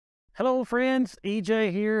Hello friends,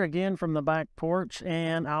 EJ here again from the back porch,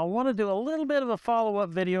 and I want to do a little bit of a follow-up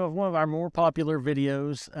video of one of our more popular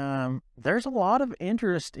videos. There's a lot of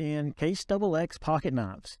interest in Case XX pocket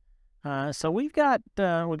knives. So we got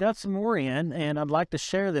some more in, and I'd like to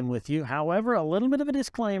share them with you. However, a little bit of a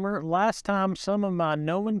disclaimer. Last time some of my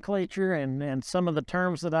nomenclature and some of the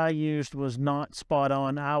terms that I used was not spot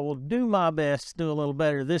on. I will do my best to do a little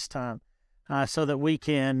better this time so that we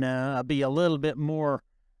can be a little bit more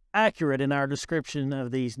accurate in our description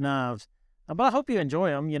of these knives. But I hope you enjoy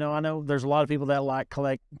them. You know, I know there's a lot of people that like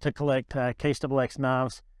to collect Case XX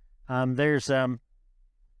knives. There's a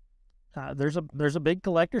big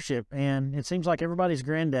collectorship, and it seems like everybody's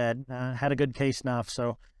granddad had a good case knife.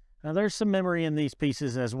 So there's some memory in these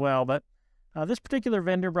pieces as well. But this particular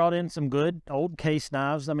vendor brought in some good old case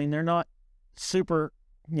knives. I mean, they're not super,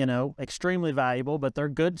 extremely valuable, but they're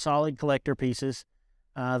good, solid collector pieces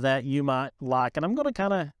that you might like. And I'm going to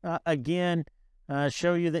kind of, again,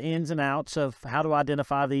 show you the ins and outs of how to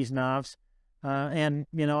identify these knives. And,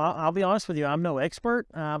 I'll be honest with you, I'm no expert,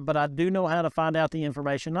 but I do know how to find out the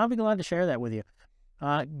information. I'll be glad to share that with you.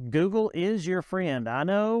 Google is your friend. I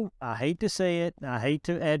know, I hate to say it. I hate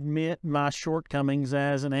to admit my shortcomings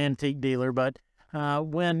as an antique dealer, but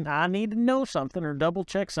when I need to know something or double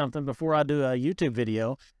check something before I do a YouTube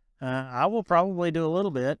video, I will probably do a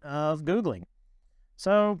little bit of Googling.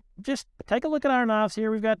 So just take a look at our knives here.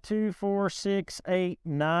 We've got 2, 4, 6, 8,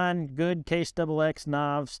 9 good Case XX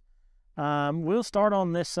knives. We'll start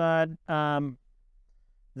on this side.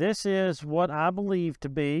 This is what I believe to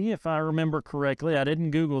be, if I remember correctly. I didn't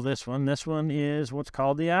Google this one. This one is what's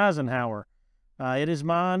called the Eisenhower. It is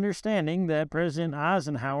my understanding that President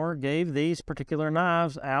Eisenhower gave these particular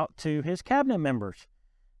knives out to his cabinet members.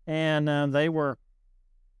 And they were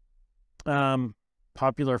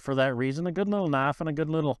popular for that reason. A good little knife and a good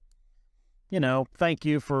little, thank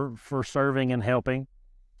you for serving and helping.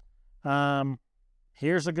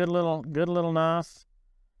 Here's a good little knife.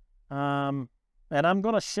 And I'm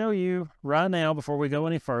going to show you right now, before we go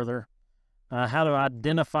any further, how to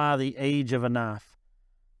identify the age of a knife.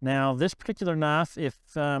 Now, this particular knife, if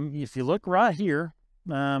you look right here,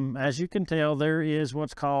 as you can tell, there is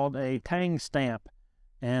what's called a tang stamp.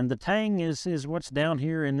 And the tang is what's down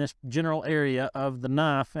here in this general area of the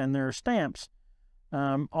knife, and there are stamps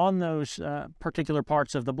on those particular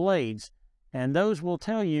parts of the blades. And those will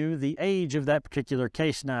tell you the age of that particular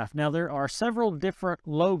case knife. Now, there are several different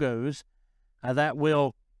logos that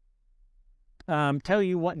will tell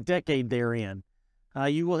you what decade they're in.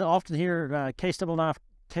 You will often hear Case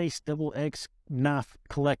XX knife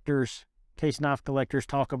collectors, case knife collectors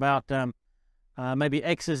talk about maybe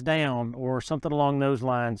X's down or something along those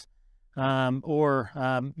lines. Or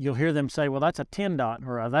you'll hear them say, well, that's a 10 dot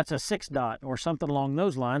or that's a 6 dot or something along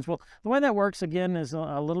those lines. Well, the way that works, again, is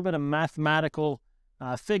a little bit of mathematical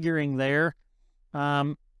figuring there.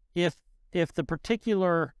 If the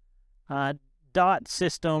particular dot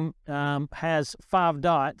system has 5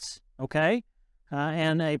 dots, okay,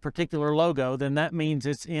 and a particular logo, then that means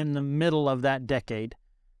it's in the middle of that decade.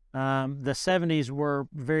 The 70s were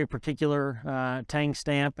very particular tang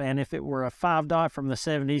stamp, and if it were a 5 dot from the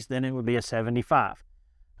 70s, then it would be a 75,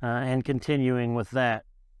 and continuing with that.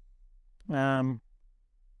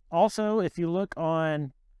 Also, if you look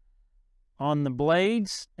on the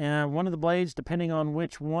blades, one of the blades, depending on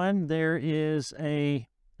which one, there is an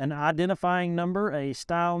identifying number, a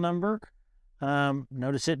style number.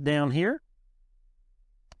 Notice it down here.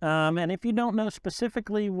 And if you don't know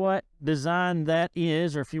specifically what design that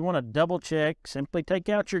is, or if you want to double check, simply take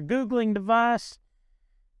out your Googling device.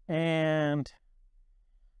 And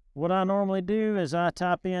what I normally do is I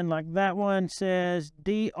type in, like that one says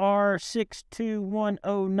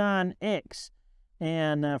DR62109X.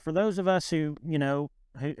 And for those of us who know,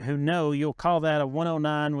 you'll call that a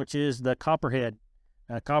 109, which is the Copperhead.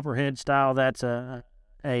 Copperhead style, that's a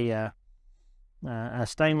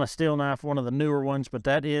stainless steel knife, one of the newer ones, but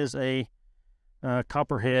that is a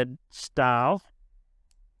Copperhead style,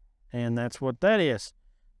 and that's what that is.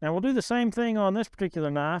 Now, we'll do the same thing on this particular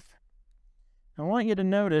knife. I want you to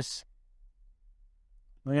notice,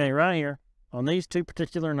 okay, right here, on these two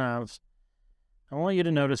particular knives, I want you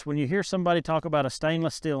to notice when you hear somebody talk about a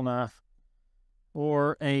stainless steel knife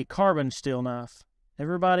or a carbon steel knife,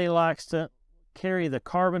 everybody likes to carry the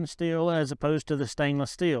carbon steel as opposed to the stainless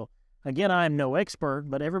steel. Again, I am no expert,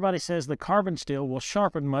 but everybody says the carbon steel will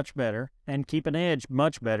sharpen much better and keep an edge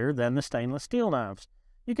much better than the stainless steel knives.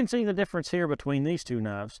 You can see the difference here between these two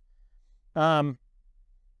knives.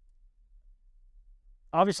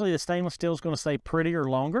 Obviously, the stainless steel is going to stay prettier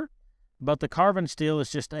longer, but the carbon steel is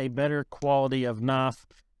just a better quality of knife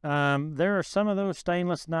There are some of those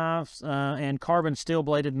stainless knives and carbon steel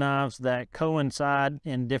bladed knives that coincide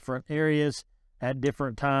in different areas at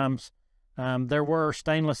different times. There were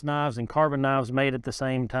stainless knives and carbon knives made at the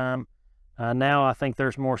same time. Now I think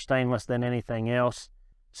there's more stainless than anything else.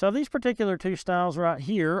 So these particular two styles right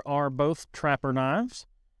here are both trapper knives,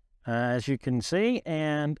 as you can see,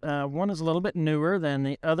 and one is a little bit newer than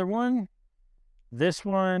the other one. This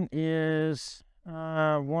one is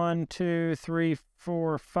 1, 2, 3,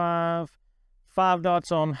 4, 5. 5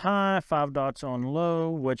 dots on high, 5 dots on low,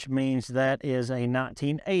 which means that is a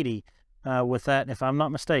 1980. With that, if I'm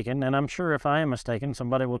not mistaken, and I'm sure if I am mistaken,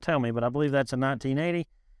 somebody will tell me, but I believe that's a 1980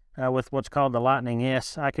 with what's called the Lightning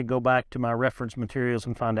S. I could go back to my reference materials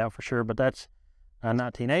and find out for sure, but that's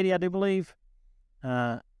 1980, I do believe.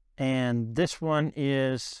 And this one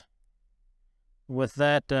is with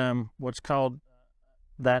that, what's called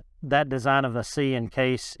that design of the C and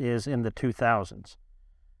case is in the 2000s.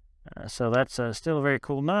 So that's still a very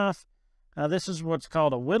cool knife. This is what's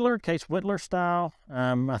called a Whittler, case Whittler style.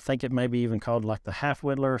 I think it may be even called like the half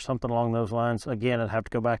Whittler or something along those lines. Again, I'd have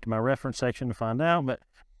to go back to my reference section to find out, but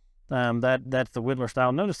that's the Whittler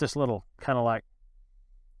style. Notice this little kind of like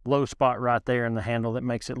low spot right there in the handle that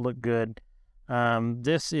makes it look good.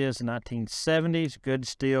 This is 1970s, good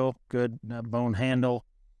steel, good bone handle,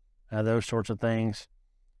 those sorts of things.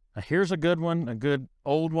 Here's a good one, a good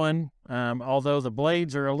old one, although the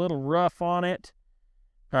blades are a little rough on it.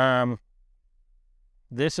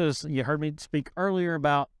 This is, you heard me speak earlier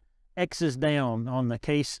about X's down on the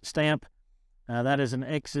case stamp. That is an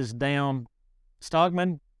X's down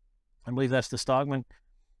Stockman. I believe that's the Stockman,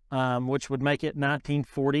 which would make it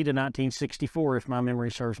 1940 to 1964, if my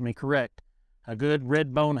memory serves me correct. A good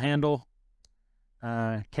red bone handle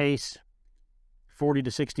case, 40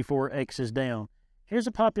 to 64 X's down. Here's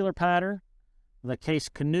a popular pattern, the case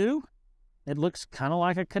Canoe. It looks kind of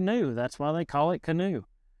like a canoe. That's why they call it Canoe.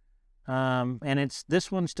 And this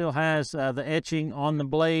one still has the etching on the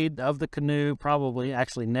blade of the Canoe, probably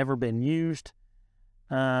actually never been used.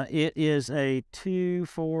 It is a 2,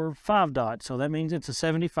 4, 5 dot, so that means it's a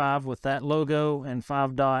 75 with that logo and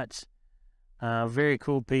 5 dots. Very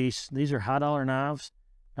cool piece. These are high dollar knives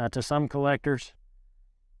to some collectors.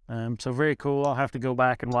 So very cool. I'll have to go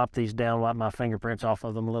back and wipe these down, wipe my fingerprints off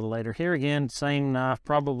of them a little later. Here again, same knife,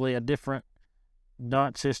 probably a different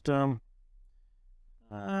dot system.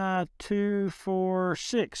 2, 4,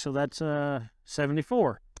 6, so that's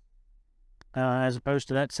 74 as opposed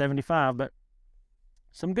to that 75. But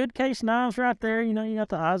some good case knives right there. You know, you got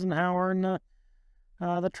the Eisenhower and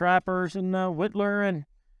the trappers and the Whittler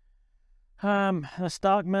and the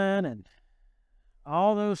Stockman and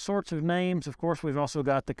all those sorts of names. Of course, we've also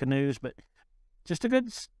got the Canoes, but just a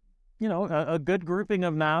good, you know, a good grouping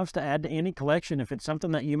of knives to add to any collection. If it's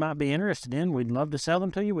something that you might be interested in, we'd love to sell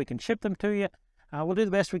them to you. We can ship them to you. We'll do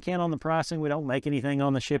the best we can on the pricing. We don't make anything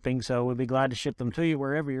on the shipping, so we'd be glad to ship them to you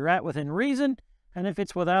wherever you're at within reason. And if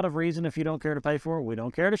it's without a reason, if you don't care to pay for it, we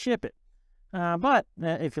don't care to ship it. But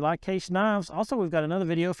if you like case knives, also we've got another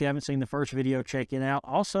video. If you haven't seen the first video, check it out.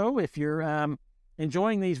 Also, if you're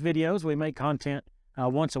enjoying these videos, we make content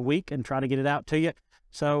once a week and try to get it out to you.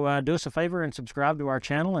 So do us a favor and subscribe to our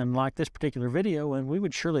channel and like this particular video, and we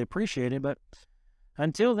would surely appreciate it. But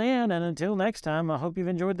until then, and until next time, I hope you've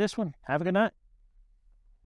enjoyed this one. Have a good night.